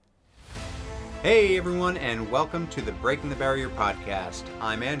Hey everyone, and welcome to the Breaking the Barrier podcast.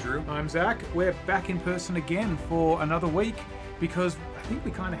 I'm Andrew. I'm Zach. We're back in person again for another week because I think we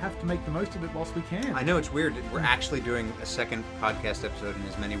kind of have to make the most of it whilst we can. I know it's weird. We're actually doing a second podcast episode in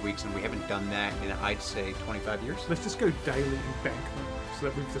as many weeks, and we haven't done that in, I'd say, 25 years. Let's just go daily and bank them so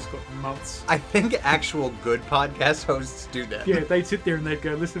that we've just got months. I think actual good podcast hosts do that. Yeah, they'd sit there and they'd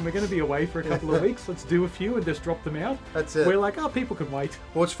go, listen, we're going to be away for a couple of weeks. Let's do a few and just drop them out. That's it. We're like, oh, people can wait.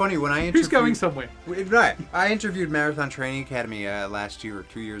 Well, it's funny, when I interviewed... Who's going somewhere? Right. I interviewed Marathon Training Academy last year or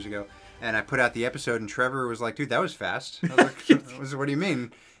 2 years ago, and I put out the episode, and Trevor was like, dude, that was fast. I was like, what do you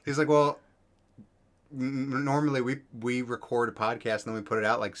mean? He's like, well... Normally we record a podcast and then we put it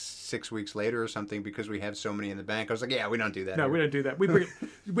out like 6 weeks later or something because we have so many in the bank. I was like, yeah, we don't do that. No, here. we don't do that.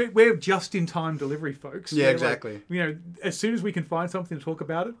 We're just in time delivery, folks. Yeah, We're exactly. Like, as soon as we can find something to talk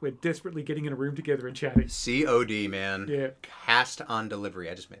about it, we're desperately getting in a room together and chatting. COD, man. Yeah. Cast on delivery.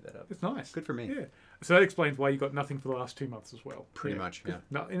 I just made that up. It's nice. Good for me. Yeah. So that explains why you got nothing for the last 2 months as well. Pretty much, yeah.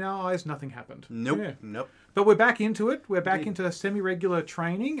 No, in our eyes, nothing happened. Nope. Yeah. Nope. But we're back into it. We're back into semi-regular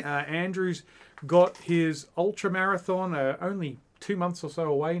training. Andrew's got his ultra marathon only 2 months or so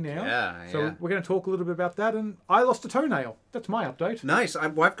away now. Yeah, so we're going to talk a little bit about that. And I lost a toenail. That's my update. Nice.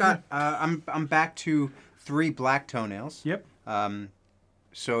 I've got. I'm back to 3 black toenails. Yep.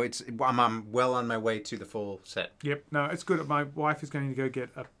 So I'm well on my way to the full set. Yep. No, it's good. My wife is going to go get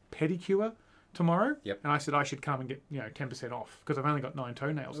a pedicure tomorrow. Yep. And I said I should come and get 10% off because I've only got 9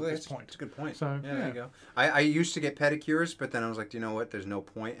 toenails at this point. That's a good point. So yeah, there you go. I used to get pedicures, but then I was like, you know what? There's no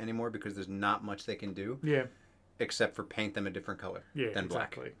point anymore because there's not much they can do. Yeah. Except for paint them a different color than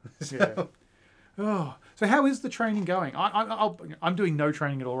exactly. black. So. Yeah. Oh, so how is the training going? I'm doing no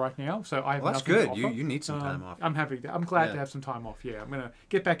training at all right now, so I have Well, that's nothing good. to offer. You need some time off. I'm happy. I'm glad to have some time off. Yeah, I'm gonna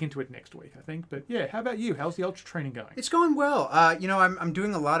get back into it next week, I think. But yeah, how about you? How's the ultra training going? It's going well. I'm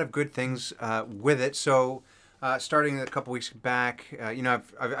doing a lot of good things with it. So, starting a couple weeks back,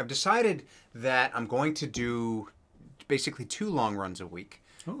 I've decided that I'm going to do basically 2 long runs a week.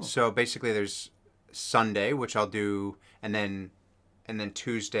 Oh. So basically, there's Sunday, which I'll do, and then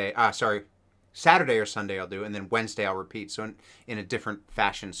Saturday or Sunday I'll do, and then Wednesday I'll repeat. So in a different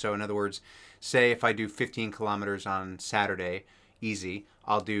fashion. So in other words, say if I do 15 kilometers on Saturday, easy,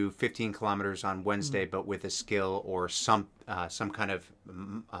 I'll do 15 kilometers on Wednesday, but with a skill or some kind of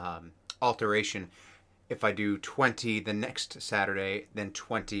alteration. If I do 20 the next Saturday, then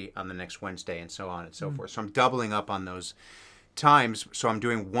 20 on the next Wednesday, and so on and so forth. So I'm doubling up on those times. So I'm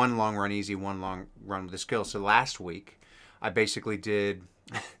doing 1 long run easy, 1 long run with a skill. So last week I basically did...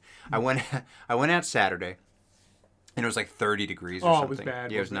 I went out Saturday, and it was like 30 degrees or something. Oh, it was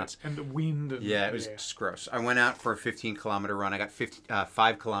bad. Yeah, it was nuts. And the wind. And, yeah, it was just gross. I went out for a 15-kilometer run. I got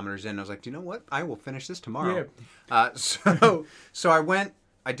 5 kilometers in. I was like, do you know what? I will finish this tomorrow. Yeah. So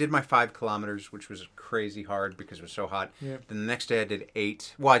I did my 5 kilometers, which was crazy hard because it was so hot. Yeah. Then the next day I did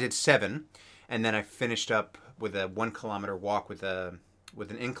 8. Well, I did 7, and then I finished up with a 1-kilometer walk with an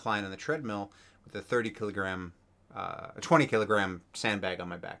incline on the treadmill with a 20-kilogram sandbag on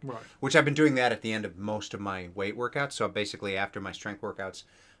my back, right. Which I've been doing that at the end of most of my weight workouts. So basically after my strength workouts,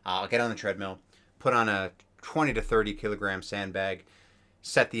 I'll get on the treadmill, put on a 20 to 30 kilogram sandbag,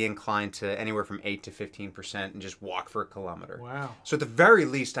 set the incline to anywhere from 8 to 15%, and just walk for a kilometer. Wow. So at the very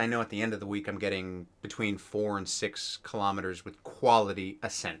least, I know at the end of the week I'm getting between 4 and 6 kilometers with quality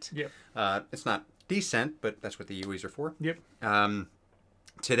ascent. Yep. It's not descent, but that's what the UEs are for. Yep.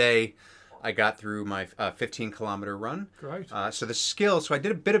 Today I got through my 15-kilometer run. Great. So I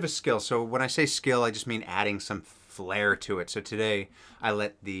did a bit of a skill. So when I say skill, I just mean adding some flair to it. So today I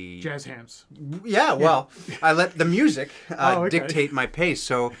let the... Jazz hands. Yeah, well, I let the music okay. dictate my pace.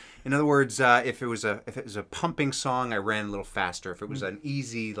 So in other words, if it was a pumping song, I ran a little faster. If it was an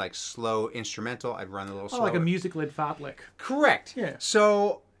easy, like slow instrumental, I'd run a little slower. Like a music-led fartlek. Correct. Yeah.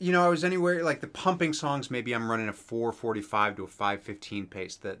 So... I was anywhere, like the pumping songs, maybe I'm running a 4:45 to a 5:15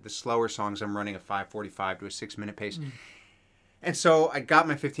 pace. The slower songs, I'm running a 5:45 to a 6-minute pace. And so I got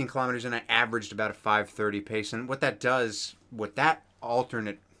my 15 kilometers and I averaged about a 5:30 pace. And what that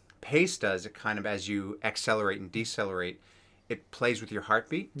alternate pace does, it kind of, as you accelerate and decelerate, it plays with your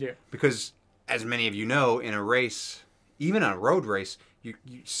heartbeat. Yeah. Because as many of you know, in a race, even on a road race, you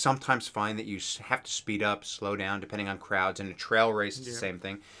sometimes find that you have to speed up, slow down, depending on crowds. In a trail race, it's the same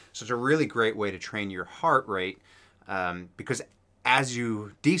thing. So it's a really great way to train your heart rate because as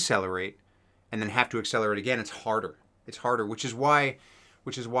you decelerate and then have to accelerate again, it's harder. It's harder, which is why,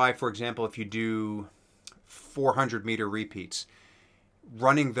 for example, if you do 400-meter repeats,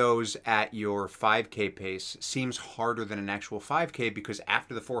 running those at your 5K pace seems harder than an actual 5K because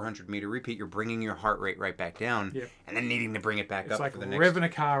after the 400-meter repeat, you're bringing your heart rate right back down and then needing to bring it back it's up like for the next. revving a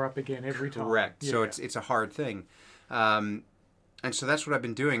car up again every time. Correct. Yeah. So it's a hard thing. And so that's what I've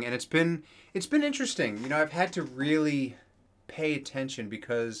been doing. And it's been interesting. You know, I've had to really pay attention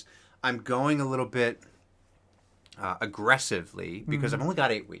because I'm going a little bit aggressively because I've only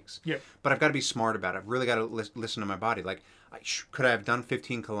got 8 weeks. Yep. But I've got to be smart about it. I've really got to listen to my body. Like, could I have done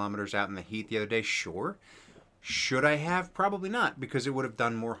 15 kilometers out in the heat the other day? Sure. Should I have? Probably not, because it would have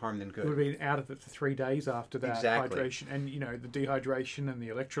done more harm than good. Would have been out of it for 3 days after that hydration. And, you know, the dehydration and the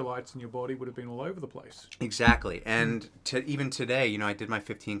electrolytes in your body would have been all over the place. Exactly. And even today, you know, I did my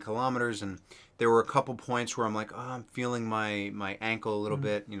 15 kilometers, and there were a couple points where I'm like, oh, I'm feeling my ankle a little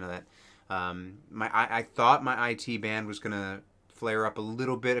bit. You know, that I thought my IT band was going to flare up a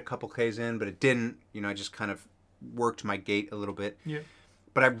little bit a couple Ks in, but it didn't. You know, I just kind of worked my gait a little bit. Yeah.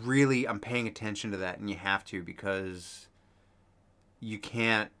 But I'm paying attention to that, and you have to, because you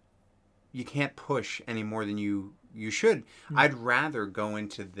can't push any more than you should. I'd rather go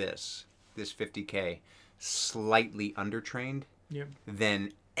into this 50K slightly undertrained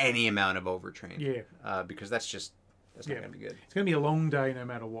than any amount of overtrained. Yeah. Because that's not going to be good. It's going to be a long day no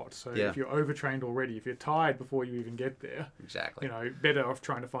matter what. So Yeah. if you're overtrained already, if you're tired before you even get there, Exactly. you know, better off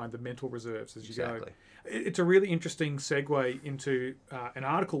trying to find the mental reserves as you go. Exactly. It's a really interesting segue into an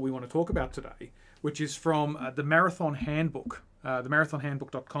article we want to talk about today, which is from the Marathon Handbook,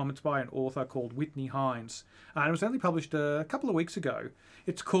 themarathonhandbook.com. It's by an author called Whitney Hines. And it was only published a couple of weeks ago.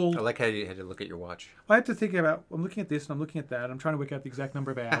 It's called... I like how you had to look at your watch. I had to think about, I'm looking at this and I'm looking at that. I'm trying to work out the exact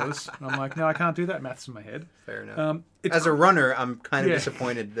number of hours. And I'm like, no, I can't do that maths in my head. Fair enough. It's As a runner, I'm kind of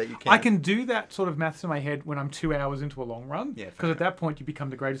disappointed that you can't. I can do that sort of maths in my head when I'm 2 hours into a long run. Yeah, because at that point you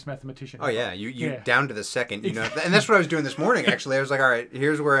become the greatest mathematician. Oh ever. yeah, you down to the second, you know. And that's what I was doing this morning. Actually, I was like, all right,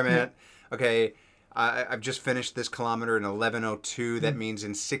 here's where I'm at. Okay, I've just finished this kilometer in 11:02. That means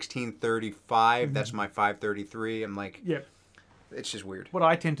in 16:35. That's my 5:33. I'm like, it's just weird. What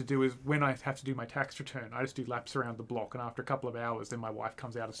I tend to do is when I have to do my tax return, I just do laps around the block, and after a couple of hours, then my wife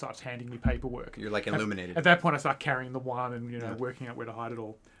comes out and starts handing me paperwork. You're like illuminated. At that point, I start carrying the one and working out where to hide it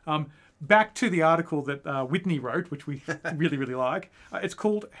all. Back to the article that Whitney wrote, which we really, really like. It's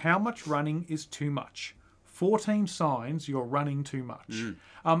called "How Much Running is Too Much: 14 Signs You're Running Too Much."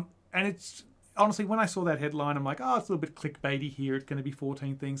 And it's honestly, when I saw that headline, I'm like, oh, it's a little bit clickbaity here. It's going to be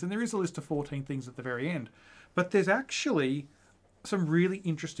 14 things, and there is a list of 14 things at the very end. But there's actually some really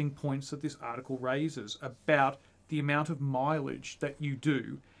interesting points that this article raises about the amount of mileage that you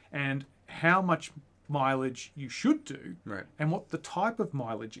do and how much mileage you should do and what the type of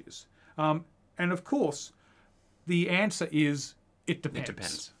mileage is. And of course, the answer is it depends. It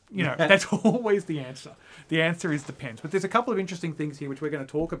depends. You know, that's always the answer. The answer is depends. But there's a couple of interesting things here which we're going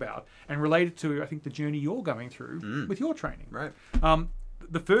to talk about and related to, I think, the journey you're going through with your training. Right.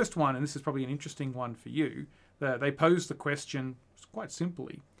 The first one, and this is probably an interesting one for you, they pose the question quite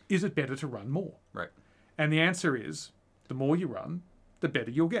simply, is it better to run more? Right. And the answer is, the more you run, the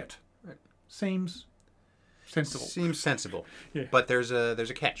better you'll get. Right. Seems sensible. Seems sensible. Yeah. But there's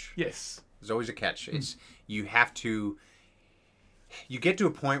a catch. Yes. There's always a catch. It's you get to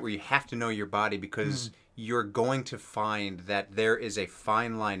a point where you have to know your body because you're going to find that there is a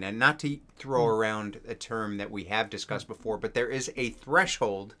fine line, and not to throw around a term that we have discussed before, but there is a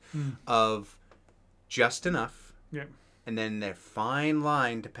threshold of just enough. Yeah. And then the fine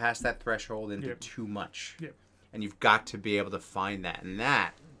line to pass that threshold into too much. Yep. And you've got to be able to find that. And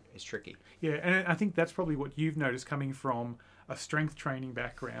that is tricky. Yeah, and I think that's probably what you've noticed coming from a strength training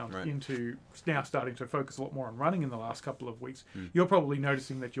background into now starting to focus a lot more on running in the last couple of weeks. You're probably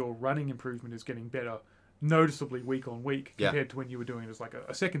noticing that your running improvement is getting better noticeably week on week compared to when you were doing it as like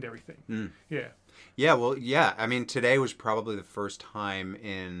a secondary thing. Yeah. Yeah, well, yeah. I mean, today was probably the first time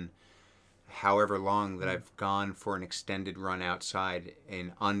in however long that I've gone for an extended run outside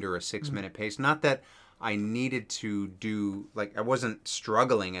in under a 6-minute pace. Not that I needed to do, like, I wasn't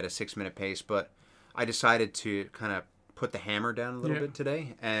struggling at a 6-minute pace, but I decided to kind of put the hammer down a little bit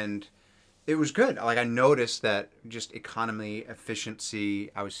today, and it was good. Like, I noticed that just economy,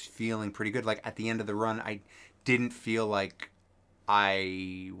 efficiency, I was feeling pretty good. Like, at the end of the run, I didn't feel like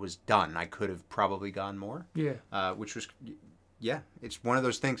I was done. I could have probably gone more. Yeah. Which was, it's one of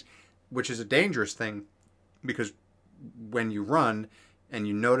those things, which is a dangerous thing, because when you run and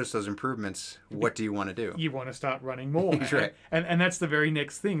you notice those improvements, what do you want to do? You want to start running more. That's right. And that's the very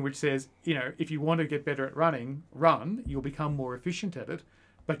next thing, which says, you know, if you want to get better at running, run, you'll become more efficient at it,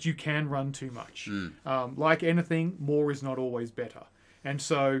 but you can run too much. Like anything, more is not always better. And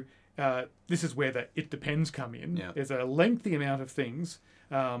so this is where the it depends come in. Yeah. There's a lengthy amount of things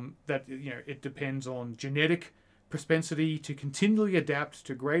that it depends on genetic propensity to continually adapt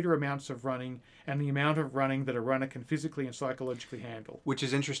to greater amounts of running and the amount of running that a runner can physically and psychologically handle. Which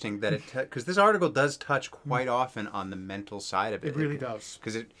is interesting that because this article does touch quite often on the mental side of it. It really does.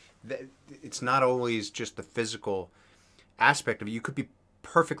 Because it's not always just the physical aspect of it. You could be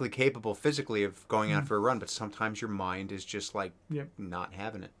perfectly capable physically of going out for a run, but sometimes your mind is just like not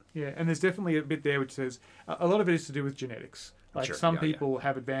having it. Yeah, and there's definitely a bit there which says a lot of it is to do with genetics. Like Sure. some people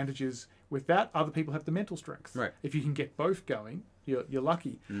have advantages with that, other people have the mental strength. Right. If you can get both going, you're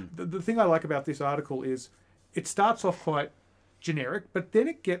lucky. The thing I like about this article is it starts off quite generic, but then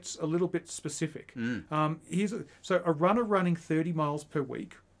it gets a little bit specific. So a runner running 30 miles per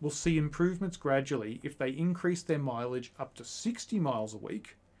week will see improvements gradually if they increase their mileage up to 60 miles a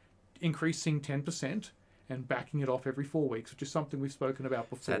week, increasing 10%. And backing it off every 4 weeks, which is something we've spoken about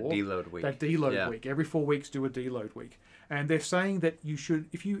before. That deload week. That deload week. Every 4 weeks, do a deload week. And they're saying that you should,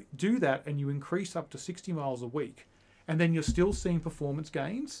 if you do that and you increase up to 60 miles a week, and then you're still seeing performance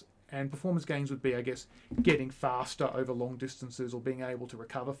gains, and performance gains would be, I guess, getting faster over long distances or being able to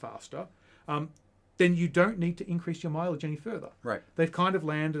recover faster, then you don't need to increase your mileage any further. Right. They've kind of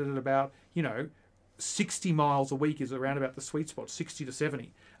landed at about, 60 miles a week is around about the sweet spot, 60 to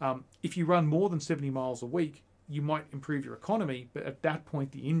 70. If you run more than 70 miles a week, you might improve your economy, but at that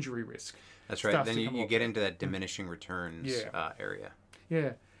point, the injury risk. That's right. Then you get into that diminishing returns area.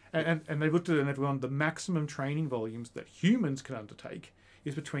 Yeah. And they've looked at it and they've gone, the maximum training volumes that humans can undertake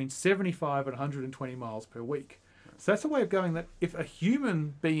is between 75 and 120 miles per week. So that's a way of going that if a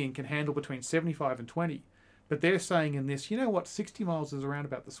human being can handle between 75 and 20, but they're saying in this, 60 miles is around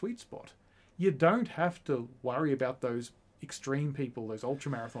about the sweet spot. You don't have to worry about those extreme people, those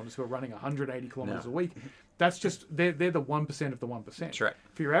ultramarathoners who are running 180 kilometers a week. That's just, they're the 1% of the 1%. That's right.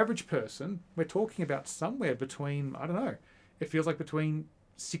 For your average person, we're talking about somewhere between, I don't know, it feels like between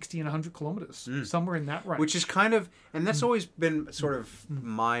 60 and 100 kilometers, somewhere in that range. Which is kind of, and that's always been sort of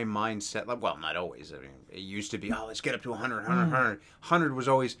my mindset. Like, well, not always. I mean, it used to be, let's get up to 100, 100, 100. 100 was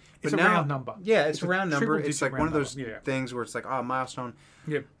always... It's a round number. Yeah, it's a round number. It's like one of those things where it's like, milestone.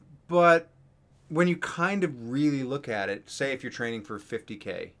 Yeah. But when you kind of really look at it, say if you're training for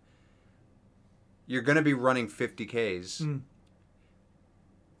 50K, you're going to be running 50Ks.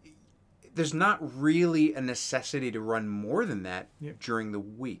 There's not really a necessity to run more than that during the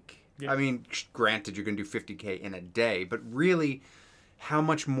week. I mean, granted, you're going to do 50K in a day, but really, how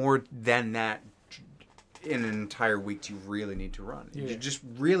much more than that in an entire week do you really need to run? You just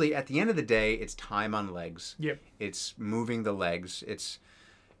really, at the end of the day, it's time on legs. It's moving the legs. It's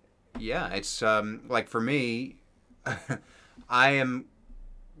like for me, I am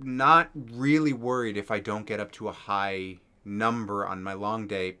not really worried if I don't get up to a high number on my long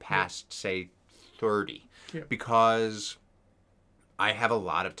day past, say, 30. Because I have a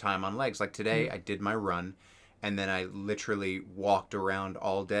lot of time on legs. Like today, I did my run, and then I literally walked around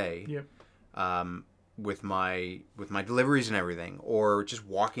all day with my deliveries and everything, or just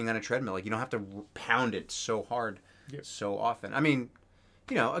walking on a treadmill. Like, you don't have to pound it so hard so often. I mean...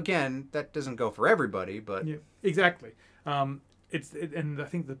 again, that doesn't go for everybody, but... Yeah, exactly. And I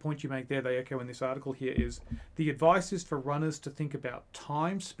think the point you make there, they echo in this article here, is the advice is for runners to think about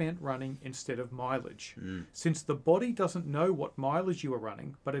time spent running instead of mileage. Since the body doesn't know what mileage you are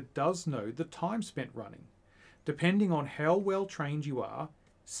running, but it does know the time spent running. Depending on how well trained you are,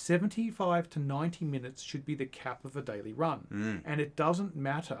 75 to 90 minutes should be the cap of a daily run. And it doesn't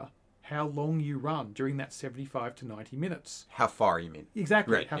matter how long you run during that 75 to 90 minutes. How far, you mean?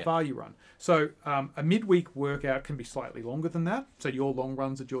 Exactly, right, how far you run. So a midweek workout can be slightly longer than that. So your long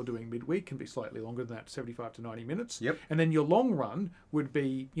runs that you're doing midweek can be slightly longer than that, 75 to 90 minutes. And then your long run would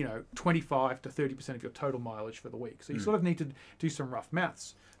be, 25 to 30% of your total mileage for the week. So you sort of need to do some rough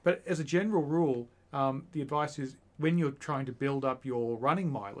maths. But as a general rule, the advice is when you're trying to build up your running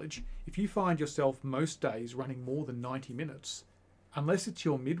mileage, if you find yourself most days running more than 90 minutes, unless it's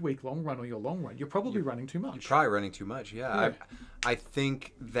your midweek long run or your long run, you're probably running too much. You're probably running too much, yeah. I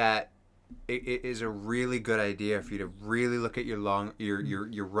think that it is a really good idea for you to really look at your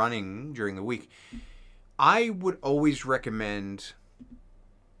running during the week. I would always recommend,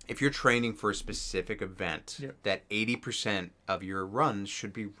 if you're training for a specific event, that 80% of your runs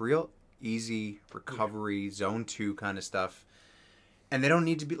should be real easy recovery, zone 2 kind of stuff. And they don't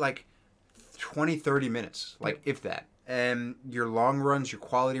need to be like 20, 30 minutes, like if that. And your long runs, your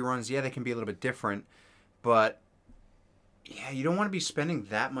quality runs, they can be a little bit different, but you don't want to be spending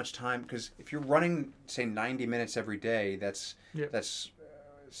that much time, because if you're running, say, 90 minutes every day, that's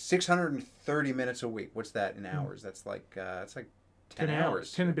 630 minutes a week. What's that in hours? That's like 10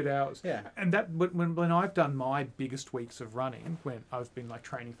 hours. 10 a bit hours. Yeah. And that when I've done my biggest weeks of running, when I've been like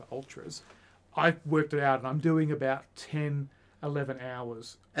training for ultras, I've worked it out and I'm doing about 10, 11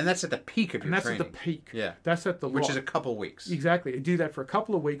 hours. And that's at the peak of your training. And that's at the peak. Yeah. That's at the Which lot. is a couple weeks. Exactly. You do that for a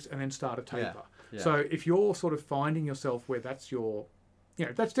couple of weeks and then start a taper. Yeah. So if you're sort of finding yourself where that's your,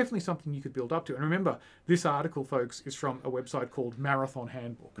 that's definitely something you could build up to. And remember, this article, folks, is from a website called Marathon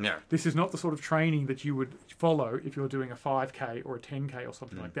Handbook. Yeah. This is not the sort of training that you would follow if you're doing a 5K or a 10K or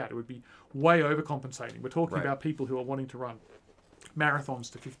something like that. It would be way overcompensating. We're talking about people who are wanting to run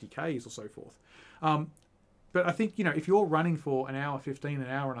marathons to 50Ks or so forth. But I think, if you're running for an hour 15, an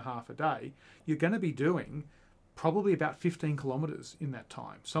hour and a half a day, you're going to be doing probably about 15 kilometers in that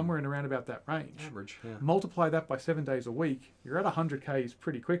time, somewhere in around about that range. Average, yeah. Multiply that by 7 days a week, you're at 100 Ks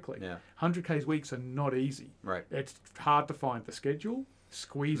pretty quickly. Yeah. 100 Ks weeks are not easy. Right. It's hard to find the schedule,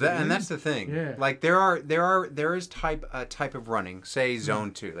 squeeze it in. And that's the thing. Yeah. Like there is a type of running, say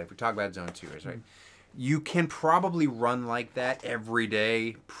zone 2. Like we talk about zone 2, right? You can probably run like that every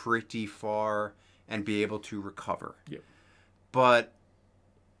day pretty far and be able to recover. Yep. But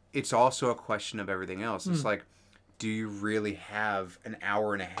it's also a question of everything else. It's like, do you really have an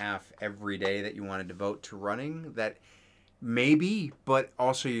hour and a half every day that you want to devote to running? That maybe, but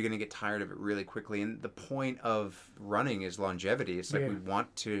also you're going to get tired of it really quickly. And the point of running is longevity. It's like we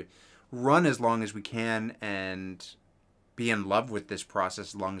want to run as long as we can and be in love with this process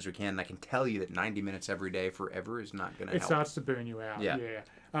as long as we can. And I can tell you that 90 minutes every day forever is not going to help. It starts to burn you out. Yeah.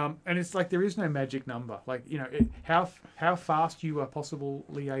 And it's like there is no magic number. Like, how fast you are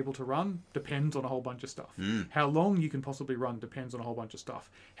possibly able to run depends on a whole bunch of stuff. How long you can possibly run depends on a whole bunch of stuff.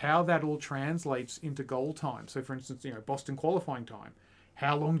 How that all translates into goal time. So, for instance, Boston qualifying time.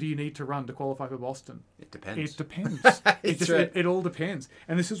 How long do you need to run to qualify for Boston? It depends. It depends. Right. It all depends.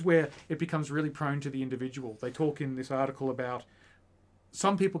 And this is where it becomes really prone to the individual. They talk in this article about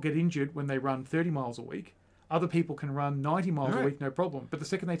some people get injured when they run 30 miles a week. Other people can run 90 miles a week, no problem. But the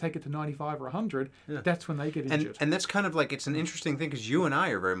second they take it to 95 or 100, that's when they get injured. And that's kind of like, it's an interesting thing because you and I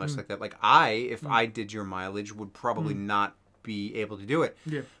are very much like that. Like if I did your mileage, would probably not be able to do it.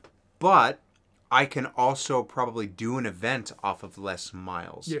 Yeah. But I can also probably do an event off of less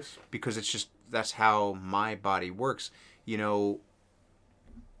miles. Yes. Because it's just, that's how my body works. And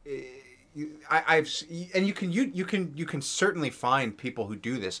you can certainly find people who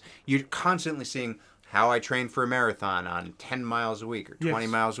do this. You're constantly seeing how I train for a marathon on 10 miles a week or 20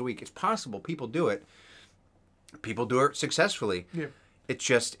 miles a week. It's possible. People do it. People do it successfully. Yeah. It's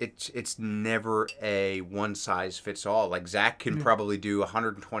just, it's never a one size fits all. Like Zach can probably do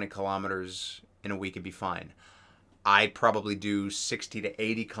 120 kilometers in a week and be fine. I'd probably do 60 to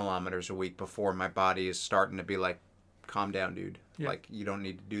 80 kilometers a week before my body is starting to be like, calm down, dude. Yeah. Like, you don't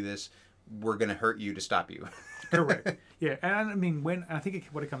need to do this. We're going to hurt you to stop you. Correct. Yeah. And I mean, I think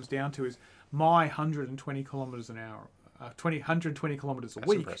what it comes down to is my 120 kilometers an hour, 120 kilometers a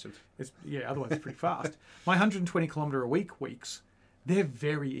week. That's impressive. Otherwise it's pretty fast. My 120 kilometer a week weeks, they're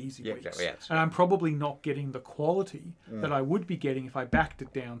very easy weeks. Exactly, and I'm probably not getting the quality that I would be getting if I backed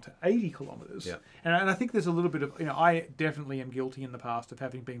it down to 80 kilometers. Yeah. And I think there's a little bit of, I definitely am guilty in the past of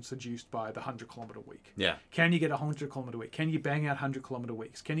having been seduced by the 100 kilometer week. Yeah. Can you get a 100 kilometer week? Can you bang out 100 kilometer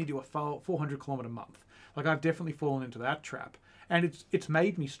weeks? Can you do a 400 kilometer month? Like, I've definitely fallen into that trap. And it's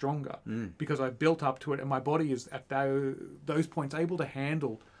made me stronger because I've built up to it, and my body is at those points able to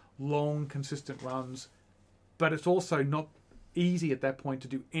handle long, consistent runs. But it's also not easy at that point to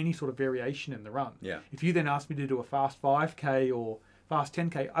do any sort of variation in the run. Yeah. If you then asked me to do a fast 5K or fast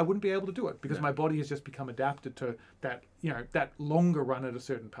 10K, I wouldn't be able to do it because my body has just become adapted to that, that longer run at a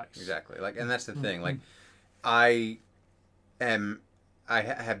certain pace. Exactly. Like, and that's the thing. Like, I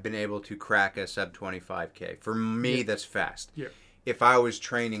have been able to crack a sub 25K. For me, that's fast. Yeah. If I was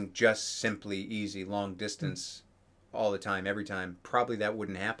training just simply easy, long distance all the time, every time, probably that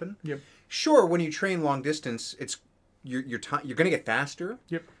wouldn't happen. Yep. Sure, when you train long distance, you're going to get faster.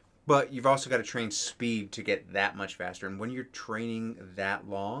 Yep. But you've also got to train speed to get that much faster. And when you're training that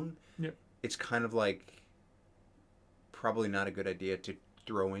long, it's kind of like probably not a good idea to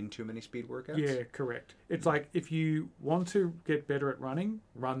throw in too many speed workouts. Yeah, correct. It's like, if you want to get better at running,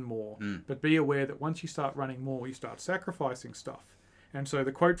 run more. But be aware that once you start running more, you start sacrificing stuff. And so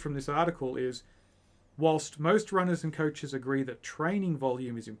the quote from this article is, whilst most runners and coaches agree that training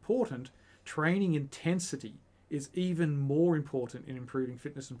volume is important, training intensity is even more important in improving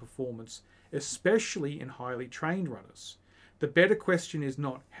fitness and performance, especially in highly trained runners. The better question is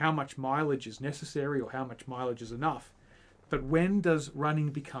not how much mileage is necessary or how much mileage is enough, but when does running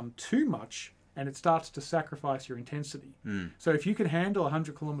become too much and it starts to sacrifice your intensity? So if you can handle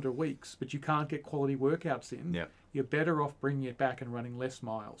 100 kilometer weeks, but you can't get quality workouts in, you're better off bringing it back and running less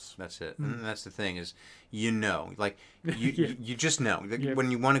miles. That's it. And that's the thing is, like you Yeah. you just know that Yep.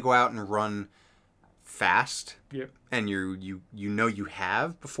 when you want to go out and run fast, Yep. and you know you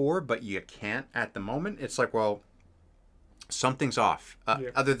have before, but you can't at the moment. It's like, well, something's off.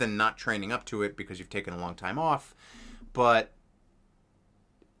 Yep. Other than not training up to it because you've taken a long time off, but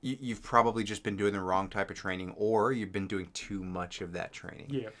you've probably just been doing the wrong type of training, or you've been doing too much of that training.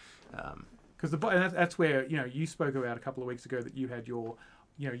 Yeah. Because that's where, you spoke about a couple of weeks ago that you had your,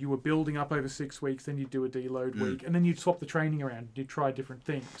 you were building up over 6 weeks, then you'd do a deload week, and then you'd swap the training around. You'd try different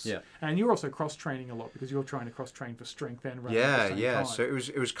things. Yeah. And you're also cross training a lot because you're trying to cross train for strength and running at the same time. So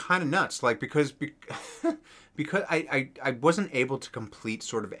it was kind of nuts, like because I wasn't able to complete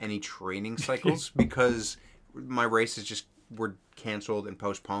sort of any training cycles because my races just were canceled and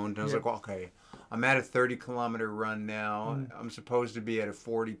postponed, and I was like, well, okay, I'm at a 30-kilometer run now. I'm supposed to be at a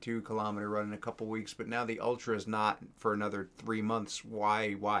 42-kilometer run in a couple weeks, but now the ultra is not for another 3 months.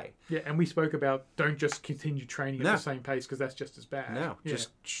 Why? Yeah, and we spoke about don't just continue training at the same pace because that's just as bad. No,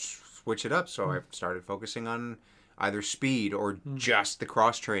 just switch it up. So I started focusing on either speed or just the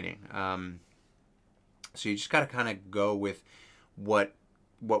cross training. So you just got to kind of go with what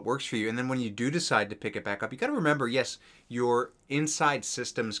works for you. And then when you do decide to pick it back up, you got to remember, yes, your inside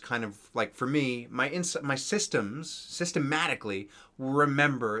systems kind of, like for me, my systems systematically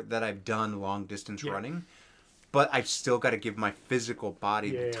remember that I've done long distance running, but I've still got to give my physical body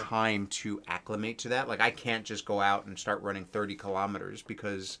the time to acclimate to that. Like I can't just go out and start running 30 kilometers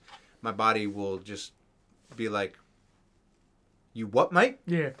because my body will just be like, you what, mate?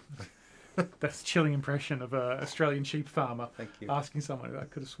 Yeah. That's a chilling impression of an Australian sheep farmer. Thank you. Asking someone. I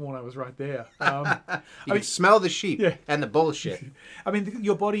could have sworn I was right there. You can smell the sheep and the bullshit. I mean,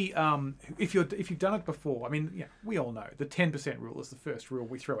 your body, if you've done it before, I mean, we all know the 10% rule is the first rule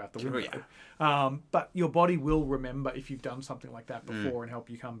we throw out the window. But your body will remember if you've done something like that before and help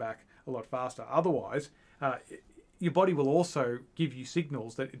you come back a lot faster. Otherwise, your body will also give you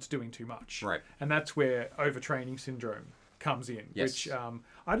signals that it's doing too much. Right. And that's where overtraining syndrome comes in, which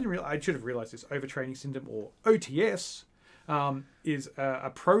I should have realized this. Overtraining syndrome, or OTS, is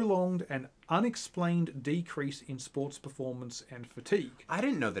a prolonged and unexplained decrease in sports performance and fatigue. I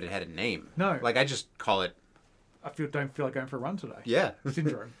didn't know that it had a name. No. Like I just call it. Don't feel like going for a run today. Yeah.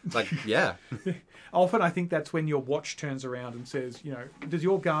 Syndrome. Often I think that's when your watch turns around and says, does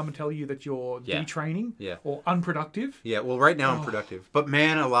your Garmin tell you that you're detraining or unproductive? Yeah. Well, right now I'm productive, but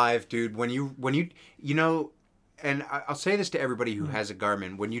man alive, dude, when you and I'll say this to everybody who has a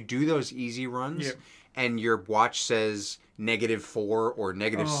Garmin, when you do those easy runs and your watch says -4 or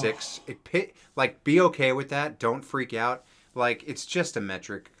 -6, be okay with that. Don't freak out. Like, it's just a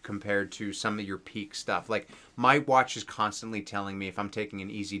metric compared to some of your peak stuff. Like, my watch is constantly telling me if I'm taking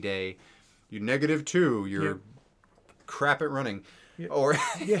an easy day, you're -2, you're crap at running. Yeah. Or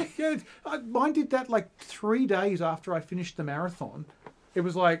mine did that like 3 days after I finished the marathon. It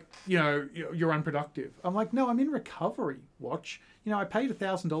was like, you're unproductive. I'm like, no, I'm in recovery, watch. I paid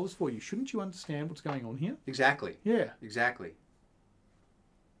 $1,000 for you. Shouldn't you understand what's going on here? Exactly. Yeah. Exactly.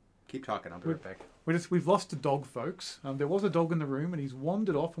 Keep talking. I'll be right back. We've lost a dog, folks. There was a dog in the room, and he's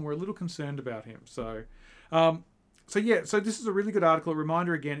wandered off, and we're a little concerned about him. So this is a really good article. A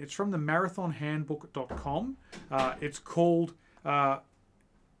reminder again, it's from the marathonhandbook.com. It's called...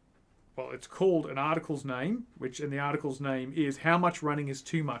 it's called an article's name, and the article's name is How Much Running is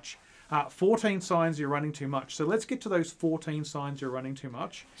Too Much. 14 signs you're running too much. So let's get to those 14 signs you're running too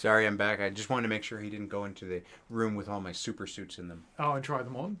much. Sorry, I'm back. I just wanted to make sure he didn't go into the room with all my super suits in them. Oh, and try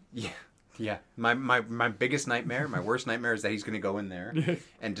them on? Yeah. Yeah. My biggest nightmare, my worst nightmare is that he's going to go in there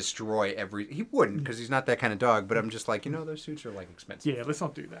and destroy He wouldn't, because he's not that kind of dog, but I'm just like, those suits are expensive. Yeah, let's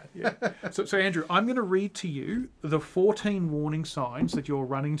not do that. Yeah. So Andrew, I'm going to read to you the 14 warning signs that you're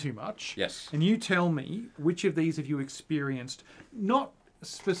running too much. Yes. And you tell me which of these have you experienced, not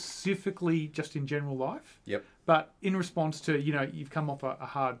specifically just in general life. Yep. But in response to, you've come off a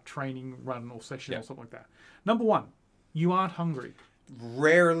hard training run or session or something like that. Number 1, you aren't hungry.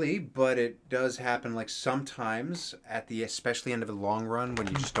 Rarely, but it does happen sometimes at the especially end of a long run when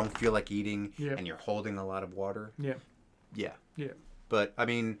you just don't feel like eating and you're holding a lot of water. Yeah. Yeah. Yeah. But I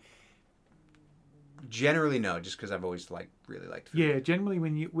mean, generally no, just because I've always really liked food. Yeah, generally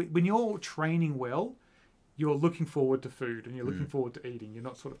when you're training well, you're looking forward to food and you're looking forward to eating. You're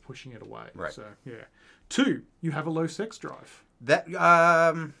not sort of pushing it away. Right. So, yeah. 2, you have a low sex drive.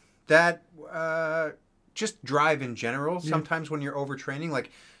 Just drive in general. Sometimes when you're overtraining,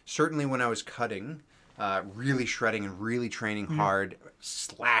 certainly when I was cutting, really shredding and really training hard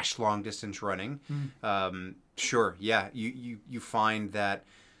 / long distance running, sure, yeah, you find that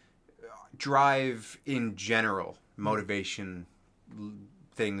drive in general, motivation,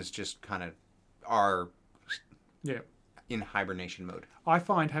 things just kind of are Yeah. in hibernation mode. I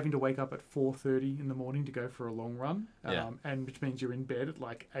find having to wake up at 4:30 in the morning to go for a long run, Yeah. and which means you're in bed at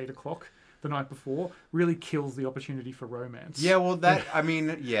like 8 o'clock the night before, really kills the opportunity for romance. Yeah, well, I mean,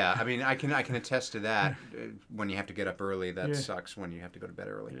 I can attest to that. When you have to get up early, that sucks. When you have to go to bed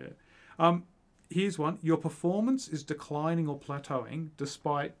early. Yeah. Here's one. Your performance is declining or plateauing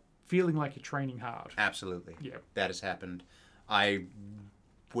despite feeling like you're training hard. Absolutely. Yeah. That has happened. I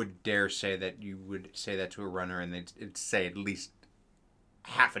would dare say that you would say that to a runner, and they'd say at least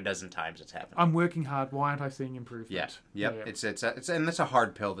half a dozen times it's happened. I'm working hard. Why aren't I seeing improvement? Yeah. Yep. Yeah. It's and that's a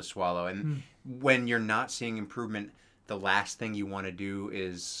hard pill to swallow. And when you're not seeing improvement, the last thing you want to do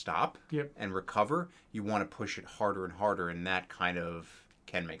is stop and recover. You want to push it harder and harder, and that kind of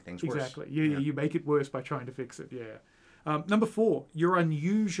can make things worse. Exactly. You make it worse by trying to fix it. Yeah. Number 4, you're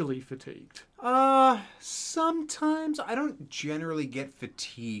unusually fatigued. Sometimes I don't generally get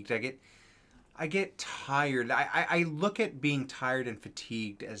fatigued. I get tired. I look at being tired and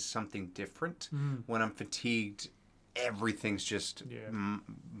fatigued as something different. When I'm fatigued, everything's just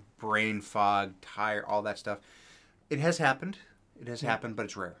brain fog, tired, all that stuff. It has happened. It has happened, but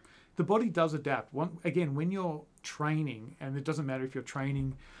it's rare. The body does adapt. Again, when you're training, and it doesn't matter if you're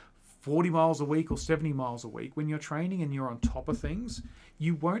training 40 miles a week or 70 miles a week, when you're training and you're on top of things,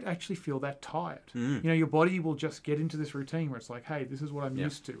 you won't actually feel that tired. Your body will just get into this routine where it's like, hey, this is what I'm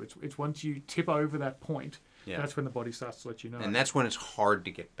used to. It's once you tip over that point, that's when the body starts to let you know. And that's when it's hard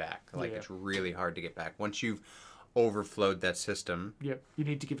to get back. It's really hard to get back. Once you've overflowed that system. Yep, you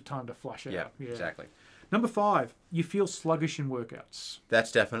need to give it time to flush out. Yeah, exactly. Number 5, you feel sluggish in workouts.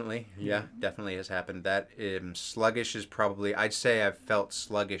 That's definitely has happened. That sluggish is probably, I'd say I've felt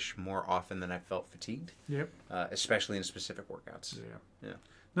sluggish more often than I've felt fatigued. Yep. Especially in specific workouts. Yeah.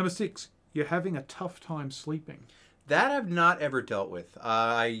 Number 6, you're having a tough time sleeping. That I've not ever dealt with.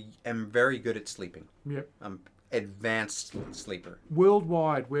 I am very good at sleeping. Yep. I'm advanced sleeper.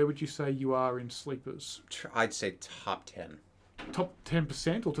 Worldwide, where would you say you are in sleepers? I'd say top 10. Top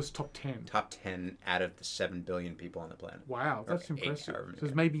 10% or just top 10? Top 10 out of the 7 billion people on the planet. Wow, that's impressive. So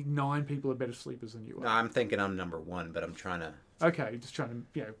there's maybe 9 people are better sleepers than you are. No, I'm thinking I'm number 1, but I'm trying to... Okay, just trying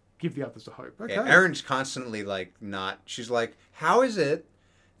to, give the others a hope. Okay. Yeah, Erin's constantly she's like, how is it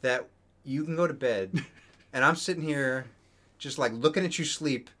that you can go to bed and I'm sitting here just looking at you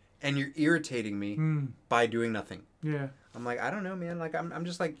sleep and you're irritating me by doing nothing? Yeah. I'm like, I don't know, man. I'm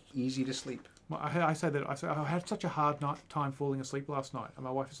just easy to sleep. I say I had such a hard time falling asleep last night, and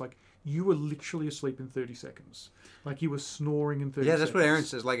my wife is like, "You were literally asleep in 30 seconds. You were snoring in 30 seconds." Yeah, that's what Erin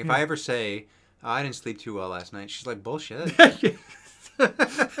says. If I ever say, I didn't sleep too well last night, she's like, bullshit.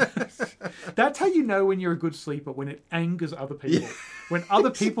 That's how you know when you're a good sleeper, when it angers other people. Yeah. When other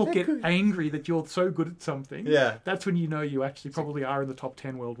people get angry that you're so good at something, that's when you know you actually probably are in the top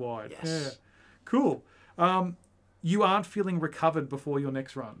 10 worldwide. Yes. Yeah. Cool. You aren't feeling recovered before your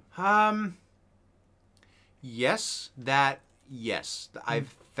next run. Yes.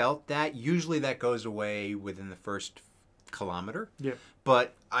 I've felt that. Usually that goes away within the first kilometer. Yep.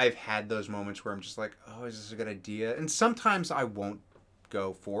 But I've had those moments where I'm just like, oh, is this a good idea? And sometimes I won't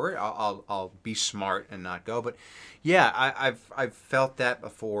go for it. I'll be smart and not go. But yeah, I've felt that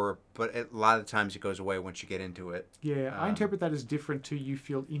before. But a lot of the times it goes away once you get into it. Yeah, I interpret that as different to you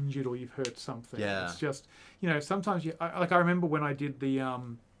feel injured or you've hurt something. Yeah. It's just, sometimes I remember when I did the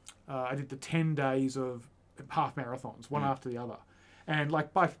 10 days of half marathons, one after the other, and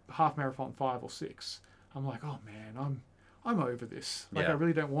by half marathon 5 or 6, I'm like, oh man, I'm over this. I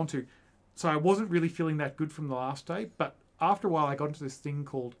really don't want to. So I wasn't really feeling that good from the last day, but after a while I got into this thing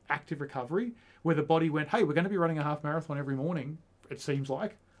called active recovery, where the body went, hey, we're going to be running a half marathon every morning, it seems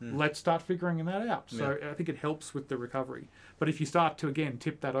like. Let's start figuring that out. So I think it helps with the recovery. But if you start to, again,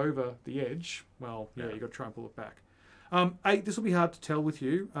 tip that over the edge, well, you've got to try and pull it back. 8, this will be hard to tell with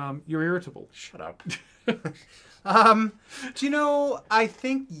you. You're irritable. Shut up. Do you know, I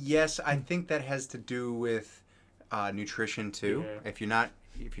think that has to do with nutrition too. Yeah. If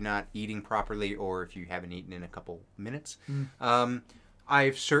you're not eating properly, or if you haven't eaten in a couple minutes.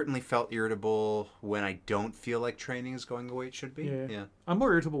 I've certainly felt irritable when I don't feel like training is going the way it should be. Yeah. I'm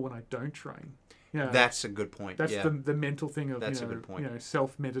more irritable when I don't train. That's a good point. That's the mental thing of a good point.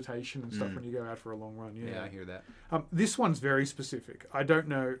 Self-meditation and stuff when you go out for a long run. Yeah, I hear that. This one's very specific. I don't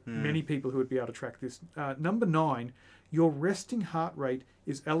know many people who would be able to track this. Number 9, your resting heart rate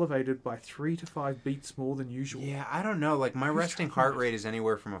is elevated by 3 to 5 beats more than usual. Yeah, I don't know. My resting heart rate is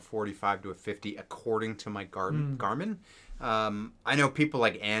anywhere from a 45 to a 50 according to my Garmin. I know people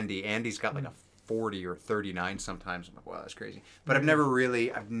like Andy. Andy's got a 40 or 39 sometimes. I'm like, wow, that's crazy. But I've never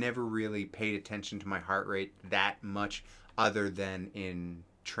really paid attention to my heart rate that much other than in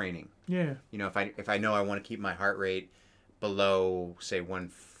training. Yeah. You know, if I know I want to keep my heart rate below, say,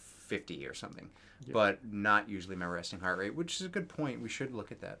 150 or something, but not usually my resting heart rate, which is a good point. We should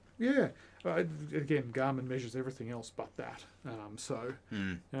look at that. Yeah. Again, Garmin measures everything else but that.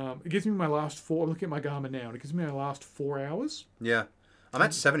 It gives me my last 4. I'm looking at my Garmin now, and it gives me my last 4 hours. Yeah. I'm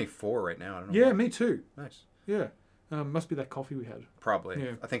at 74 right now. I don't know. Yeah, why. me too. Nice. Yeah. Must be that coffee we had. Probably.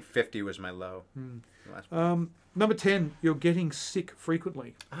 Yeah. I think 50 was my low. Number 10, you're getting sick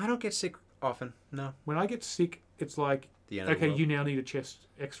frequently. I don't get sick often. No. When I get sick, it's like, The end of the okay, world. you now need a chest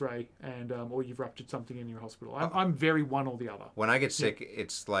X-ray, and or you've ruptured something in your hospital. I'm very one or the other. When I get sick,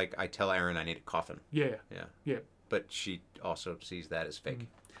 it's like I tell Erin I need a coffin. Yeah. Yeah. Yeah. But she also sees that as fake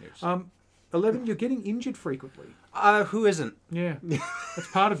news. 11, you're getting injured frequently. Who isn't? Yeah. That's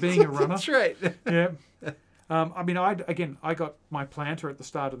part of being a runner. That's right. Yeah. I mean, I got my plantar at the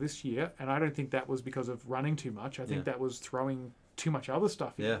start of this year, and I don't think that was because of running too much. I think that was throwing too much other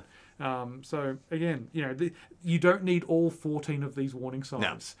stuff in. Yeah. So again, you know, you don't need all 14 of these warning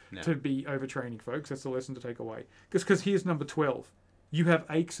signs No. to be overtraining, folks. That's the lesson to take away. Because here's number 12. You have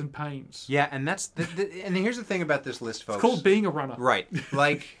aches and pains. Yeah, and that's and here's the thing about this list, folks. It's called being a runner. Right.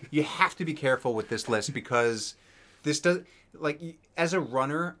 Like, you have to be careful with this list because this does, like, as a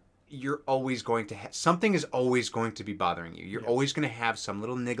runner, you're always going to something is always going to be bothering you. You're always going to have some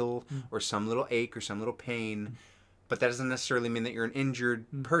little niggle or some little ache or some little pain, but that doesn't necessarily mean that you're an injured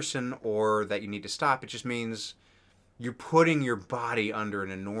person or that you need to stop. It just means you're putting your body under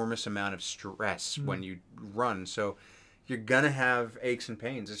an enormous amount of stress when you run. So you're going to have aches and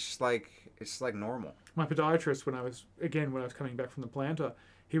pains. It's like normal. My podiatrist, when I was coming back from the plantar,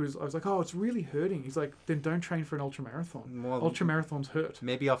 I was like, oh, it's really hurting. He's like, then don't train for an ultramarathon. Well, Ultramarathons hurt.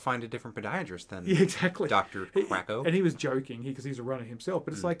 Maybe I'll find a different podiatrist then. Yeah, exactly. Dr. Quacko. And he was joking because he's a runner himself.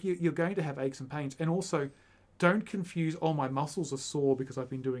 But it's like you're going to have aches and pains. And also, don't confuse, oh, my muscles are sore because I've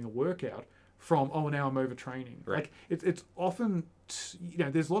been doing a workout from, oh, now I'm overtraining. Right. Like, it's often,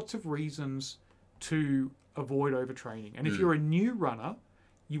 there's lots of reasons to avoid overtraining. And if you're a new runner,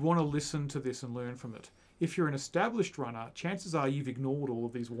 you want to listen to this and learn from it. If you're an established runner, chances are you've ignored all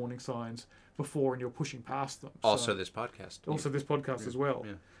of these warning signs before and you're pushing past them. Also this podcast. Also this podcast as well.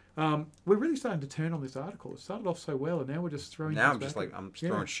 Yeah. We're really starting to turn on this article. It started off so well, and now we're just throwing. Now things back I'm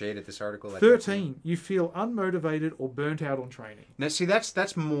throwing shade at this article. 13. You feel unmotivated or burnt out on training. Now, see,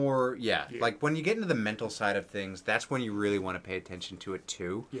 that's more, like when you get into the mental side of things, that's when you really want to pay attention to it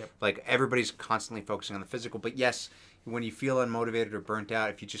too. Yep. Like, everybody's constantly focusing on the physical, but yes, when you feel unmotivated or burnt out,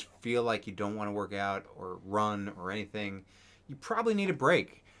 if you just feel like you don't want to work out or run or anything, you probably need a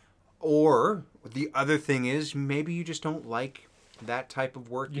break. Or the other thing is, maybe you just don't like that type of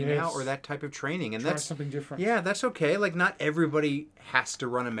working out or that type of training, and Try that's something different. Yeah, that's okay. Like, not everybody has to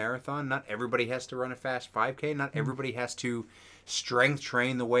run a marathon. Not everybody has to run a fast 5K. Not everybody has to strength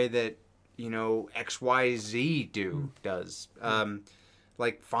train the way that, XYZ does.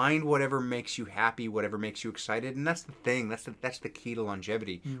 Like, find whatever makes you happy, whatever makes you excited, and that's the thing. That's the key to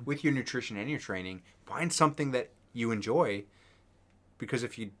longevity with your nutrition and your training. Find something that you enjoy, because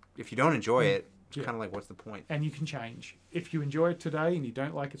if you don't enjoy it, it's kind of like, what's the point? And you can change. If you enjoy it today and you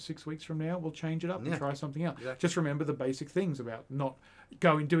don't like it 6 weeks from now, we'll change it up and try something else. Exactly. Just remember the basic things about not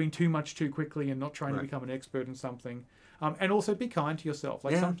doing too much too quickly and not trying to become an expert in something. And also be kind to yourself.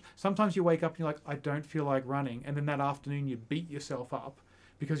 Like sometimes you wake up and you're like, I don't feel like running. And then that afternoon you beat yourself up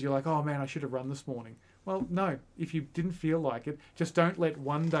because you're like, oh man, I should have run this morning. Well, no, if you didn't feel like it, just don't let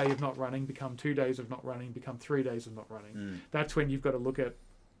 1 day of not running become 2 days of not running, become 3 days of not running. That's when you've got to look at,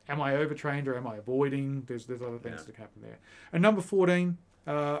 am I overtrained or am I avoiding? There's other things that happen there. And number 14,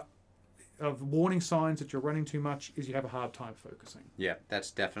 of warning signs that you're running too much is you have a hard time focusing. Yeah,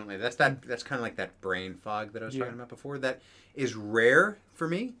 that's kind of like that brain fog that I was talking about before. That is rare for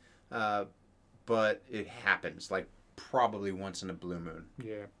me, but it happens like probably once in a blue moon.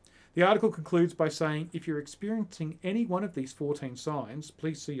 Yeah. The article concludes by saying, if you're experiencing any one of these 14 signs,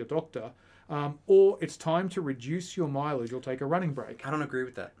 please see your doctor, or it's time to reduce your mileage or take a running break. I don't agree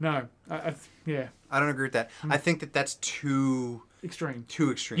with that. No. I don't agree with that. I think that's too extreme.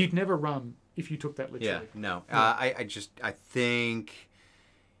 Too extreme. You'd never run if you took that literally. Yeah, no. Yeah. I think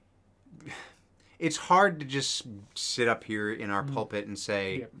it's hard to just sit up here in our pulpit and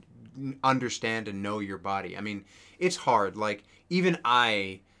say, understand and know your body. I mean, it's hard. Like, even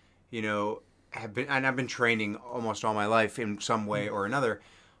I, I've been training almost all my life in some way or another.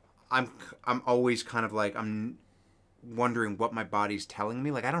 I'm always kind of like, I'm wondering what my body's telling me.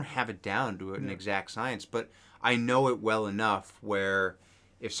 Like, I don't have it down to an exact science, but I know it well enough where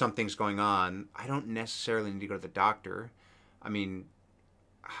if something's going on, I don't necessarily need to go to the doctor. I mean,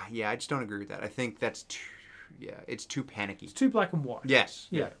 yeah, I just don't agree with that. I think that's too, it's too panicky. It's too black and white. Yes.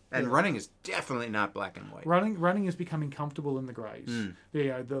 Yeah. And running is definitely not black and white. Running is becoming comfortable in the greys.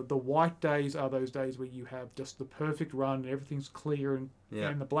 The white days are those days where you have just the perfect run and everything's clear, and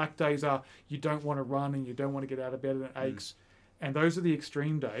the black days are you don't want to run and you don't want to get out of bed and it aches. And those are the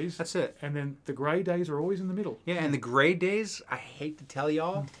extreme days. That's it. And then the grey days are always in the middle. Yeah, and the gray days, I hate to tell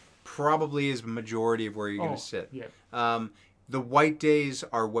y'all, probably is the majority of where you're going to sit. Yeah. The white days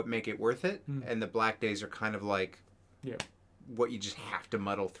are what make it worth it, and the black days are kind of like what you just have to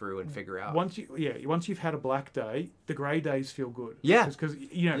muddle through and figure out. Once you've had a black day, the grey days feel good. Yeah. Because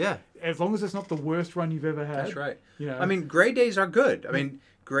as long as it's not the worst run you've ever had. That's right. I mean, gray days are good. I mean,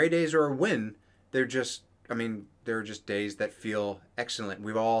 gray days are a win. They're just days that feel excellent.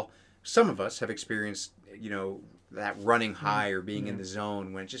 Some of us have experienced, that running high or being in the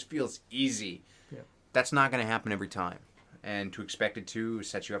zone when it just feels easy. Yeah. That's not going to happen every time. And to expect it to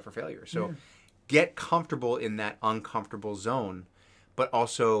sets you up for failure. So get comfortable in that uncomfortable zone, but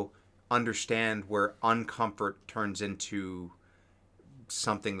also understand where uncomfort turns into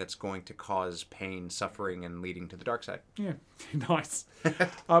something that's going to cause pain, suffering, and leading to the dark side. Yeah, nice.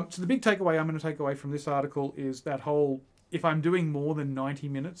 So the big takeaway I'm going to take away from this article is that whole, if I'm doing more than 90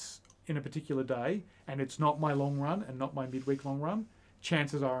 minutes in a particular day, and it's not my long run and not my midweek long run,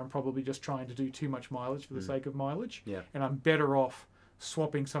 chances are I'm probably just trying to do too much mileage for the sake of mileage. Yeah. And I'm better off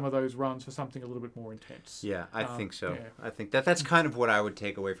swapping some of those runs for something a little bit more intense. Yeah, I think so. Yeah. I think that's kind of what I would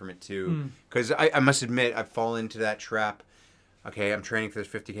take away from it too. Because I must admit, I've fallen into that trap. Okay, I'm training for this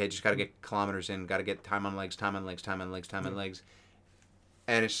 50K, just got to get kilometers in, got to get time on legs. And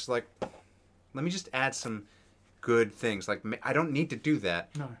it's just like, let me just add some good things. Like, I don't need to do that.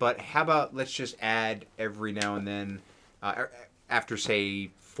 No. But how about let's just add every now and then, after,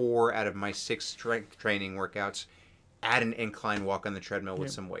 say, 4 out of my 6 strength training workouts, add an incline walk on the treadmill with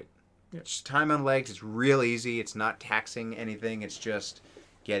some weight. Just time on legs. It's real easy. It's not taxing anything. It's just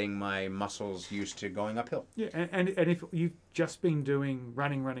getting my muscles used to going uphill. Yeah, and if you've just been doing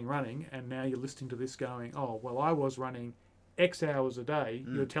running, and now you're listening to this going, oh, well, I was running X hours a day.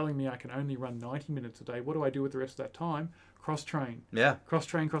 You're telling me I can only run 90 minutes a day. What do I do with the rest of that time? Cross-train. Yeah.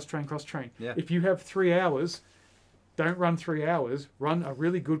 Cross-train. Yeah. If you have 3 hours, don't run 3 hours. Run a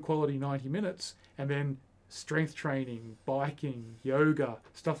really good quality 90 minutes, and then strength training, biking, yoga,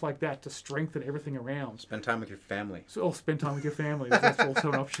 stuff like that to strengthen everything around. Spend time with your family. So, spend time with your family. That's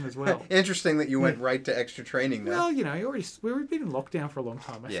also an option as well. Interesting that you went right to extra training there. Well, we've been in lockdown for a long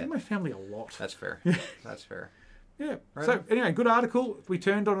time. I see my family a lot. That's fair. That's fair. Yeah. Right So on. anyway, good article. We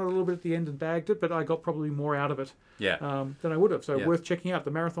turned on it a little bit at the end and bagged it, but I got probably more out of it than I would have. So worth checking out,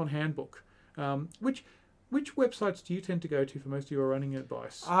 the Marathon Handbook. Which websites do you tend to go to for most of your running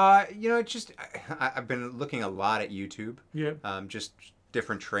advice? I've been looking a lot at YouTube. Yeah. Just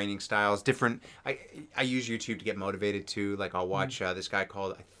different training styles, I use YouTube to get motivated too. Like I'll watch this guy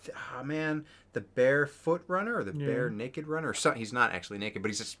called, the Barefoot Runner or the Bare Naked Runner. So he's not actually naked, but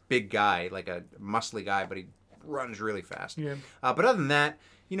he's this big guy, like a muscly guy, but he runs really fast. Yeah. But other than that,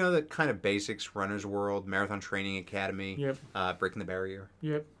 the kind of basics, Runner's World, Marathon Training Academy, Breaking the Barrier.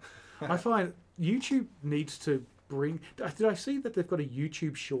 Yep. I find YouTube needs to bring... Did I see that they've got a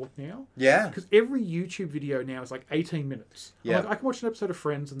YouTube short now? Yeah. Because every YouTube video now is like 18 minutes. Yeah. I can watch an episode of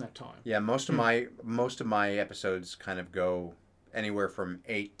Friends in that time. Yeah, most of my episodes kind of go anywhere from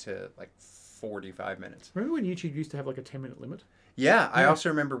 8 to like 45 minutes. Remember when YouTube used to have like a 10-minute limit? Yeah, I also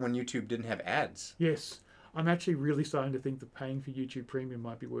remember when YouTube didn't have ads. Yes. I'm actually really starting to think that paying for YouTube Premium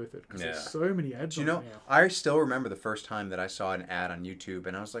might be worth it because there's so many ads on it now. I still remember the first time that I saw an ad on YouTube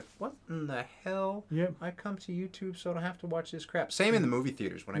and I was like, what in the hell? Yep. I come to YouTube so I don't have to watch this crap. Same in the movie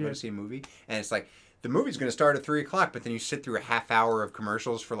theaters when I go to see a movie and it's like, the movie's going to start at 3 o'clock, but then you sit through a half hour of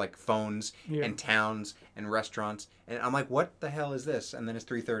commercials for like phones and towns and restaurants. And I'm like, what the hell is this? And then it's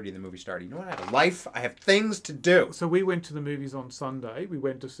 3:30 and the movie started. You know what? I have a life. I have things to do. So we went to the movies on Sunday. We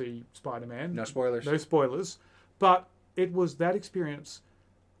went to see Spider-Man. No spoilers. No spoilers. But it was that experience.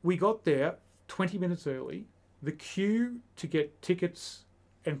 We got there 20 minutes early. The queue to get tickets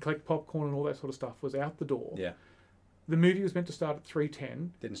and collect popcorn and all that sort of stuff was out the door. Yeah. The movie was meant to start at 3:10.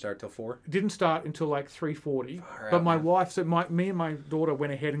 Didn't start till 4? It didn't start until like 3:40. Far But out, my man. wife, me and my daughter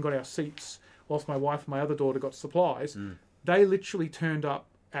went ahead and got our seats, whilst my wife and my other daughter got supplies. They literally turned up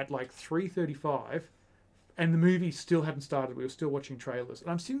at like 3:35, and the movie still hadn't started. We were still watching trailers, and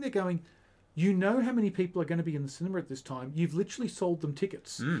I'm sitting there going, you know how many people are going to be in the cinema at this time. You've literally sold them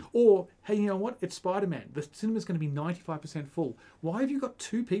tickets. Or, hey, you know what? It's Spider-Man. The cinema's going to be 95% full. Why have you got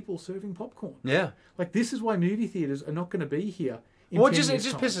 2 people serving popcorn? Yeah. Like, this is why movie theaters are not going to be here Well, it 10 just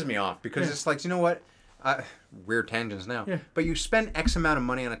years' time. pisses me off because Yeah. it's like, you know what? Weird tangents now. Yeah. But you spend X amount of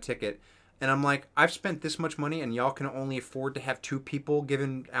money on a ticket, and I'm like, I've spent this much money, and y'all can only afford to have 2 people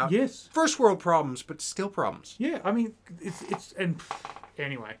given out. Yes. First world problems, but still problems. Yeah, I mean, it's and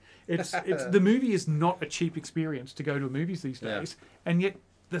anyway, it's the movie is not a cheap experience to go to movies these Yeah. days, and yet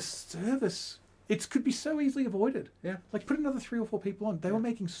the service it could be so easily avoided. Yeah. Like put another 3 or 4 people on. They were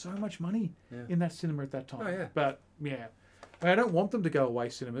making so much money in that cinema at that time. Oh, yeah. But yeah, I don't want them to go away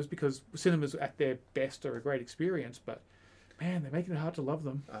cinemas because cinemas at their best are a great experience, but. Man, they're making it hard to love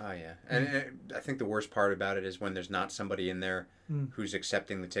them. Oh, yeah. And I think the worst part about it is when there's not somebody in there who's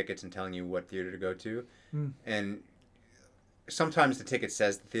accepting the tickets and telling you what theater to go to. And sometimes the ticket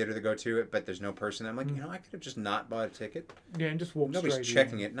says the theater to go to, but there's no person. I'm like, I could have just not bought a ticket. Yeah, and just walk Nobody's straight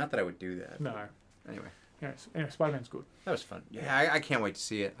checking in. it. Not that I would do that. No. Anyway. Anyway, Spider-Man's good. That was fun. Yeah, I can't wait to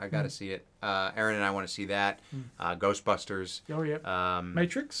see it. I got to see it. Aaron and I want to see that. Ghostbusters. Oh, yeah.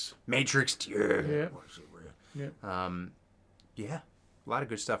 Matrix. Matrix. Yeah. Yeah. Yeah. A lot of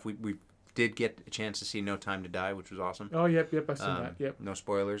good stuff. We did get a chance to see No Time to Die, which was awesome. Oh, yep, I've seen that. Yep. No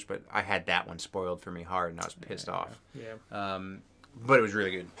spoilers, but I had that one spoiled for me hard, and I was pissed off. Yeah. But it was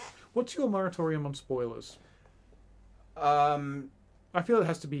really good. What's your moratorium on spoilers? Um, I feel it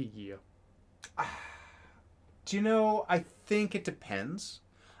has to be a year. do you know? I think it depends.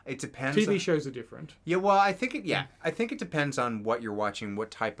 It depends. TV shows are different. Yeah, well, I think it. Yeah, I think it depends on what you're watching,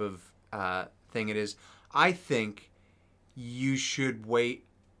 what type of thing it is. I think you should wait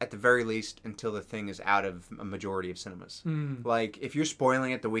at the very least until the thing is out of a majority of cinemas. Like if you're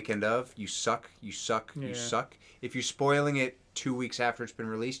spoiling it the weekend of, you suck. You suck. You suck. If you're spoiling it 2 weeks after it's been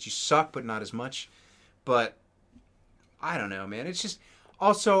released, you suck, but not as much. But I don't know, man. It's just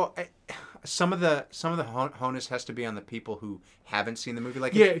also. Some of the onus has to be on the people who haven't seen the movie.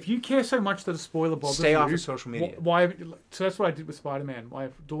 Like, if you care so much that a spoiler bothers you, stay off of social media. Why? So that's what I did with Spider-Man. My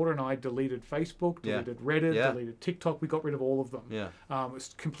daughter and I deleted Facebook, deleted Reddit, deleted TikTok. We got rid of all of them. Yeah. It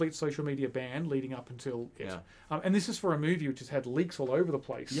was complete social media ban leading up until it. Yeah. And this is for a movie which has had leaks all over the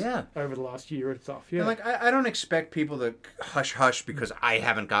place. Yeah. Over the last year and stuff. Yeah. And like I don't expect people to hush because I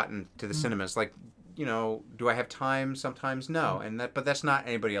haven't gotten to the cinemas. Like, do I have time? Sometimes no, but that's not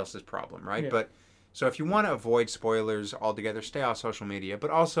anybody else's problem, right? Yeah. But so if you want to avoid spoilers altogether, stay off social media. But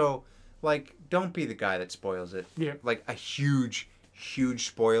also, like, don't be the guy that spoils it. Yeah. Like a huge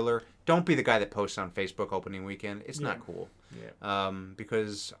spoiler. Don't be the guy that posts on Facebook opening weekend. It's not cool. Yeah.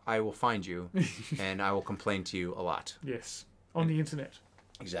 Because I will find you and I will complain to you a lot. Yes. On the internet.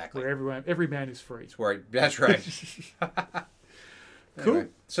 Exactly. Where every man is free. That's right. Cool. Anyway,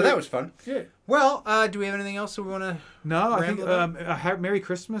 so that was fun. Yeah. Well, do we have anything else that we want to? No, I think Merry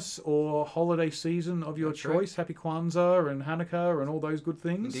Christmas or holiday season of your choice. Right. Happy Kwanzaa and Hanukkah and all those good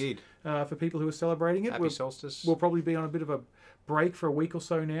things. Indeed. For people who are celebrating it. Happy solstice. We'll probably be on a bit of a break for a week or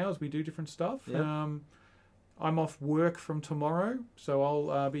so now as we do different stuff. Yep. I'm off work from tomorrow, so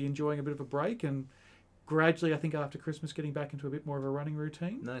I'll be enjoying a bit of a break and gradually, I think after Christmas, getting back into a bit more of a running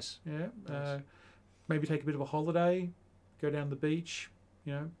routine. Nice. Yeah. Nice. Maybe take a bit of a holiday. Go down to the beach,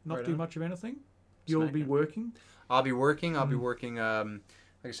 not do much of anything. You'll be working. I'll be working. I'll be working. Like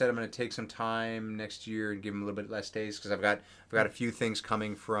I said, I'm going to take some time next year and give them a little bit less days because I've got a few things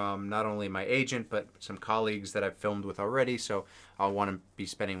coming from not only my agent but some colleagues that I've filmed with already. So I'll want to be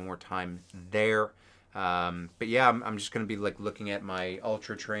spending more time there. But yeah, I'm just going to be like looking at my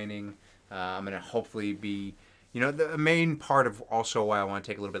ultra training. I'm going to hopefully be, the main part of also why I want to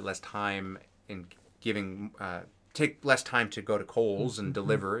take a little bit less time in giving. Take less time to go to Kohl's and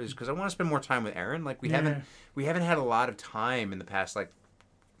deliver is because I want to spend more time with Aaron. Like we haven't had a lot of time in the past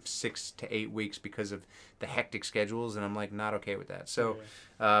 6 to 8 weeks because of the hectic schedules, and I'm like not okay with that. So,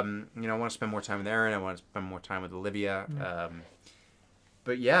 I want to spend more time with Aaron. I want to spend more time with Olivia.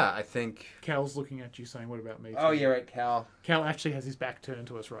 But yeah, I think Cal's looking at you saying, "What about me?" Oh yeah, right, Cal. Cal actually has his back turned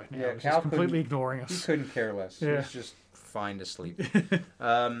to us right now. Yeah, He's Cal just completely ignoring us. He couldn't care less. Yeah. He's just fine to sleep.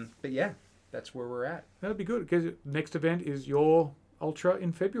 But yeah. That's where we're at. That'd be good because next event is your ultra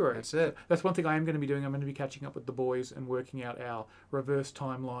in February. That's it. That's one thing I am going to be doing. I'm going to be catching up with the boys and working out our reverse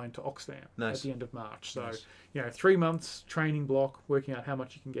timeline to Oxfam at the end of March. So, 3 months training block, working out how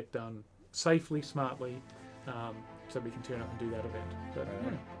much you can get done safely, smartly, so we can turn up and do that event. But,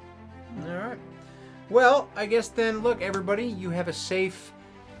 All right. Well, I guess then, look, everybody, you have a safe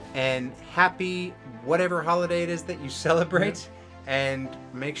and happy whatever holiday it is that you celebrate, and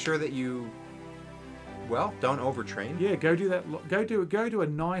make sure that you. Well, don't overtrain. Yeah, go do that. Go do a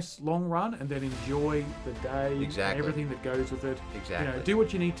nice long run, and then enjoy the day. Exactly. And everything that goes with it. Exactly. Do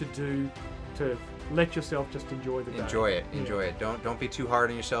what you need to do to let yourself just enjoy the day. Enjoy it. Enjoy it. Don't be too hard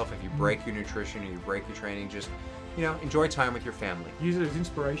on yourself. If you break your nutrition or you break your training, just enjoy time with your family. Use it as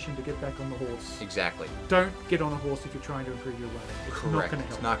inspiration to get back on the horse. Exactly. Don't get on a horse if you're trying to improve your weight. It's Correct. not going to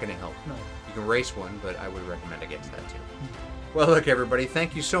help. It's not going to help. No. You can race one, but I would recommend against that too. Well, look, everybody,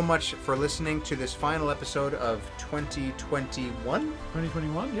 thank you so much for listening to this final episode of 2021.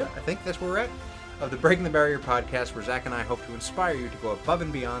 2021, yeah. I think that's where we're at. Of the Breaking the Barrier podcast, where Zach and I hope to inspire you to go above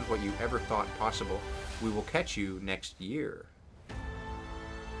and beyond what you ever thought possible. We will catch you next year.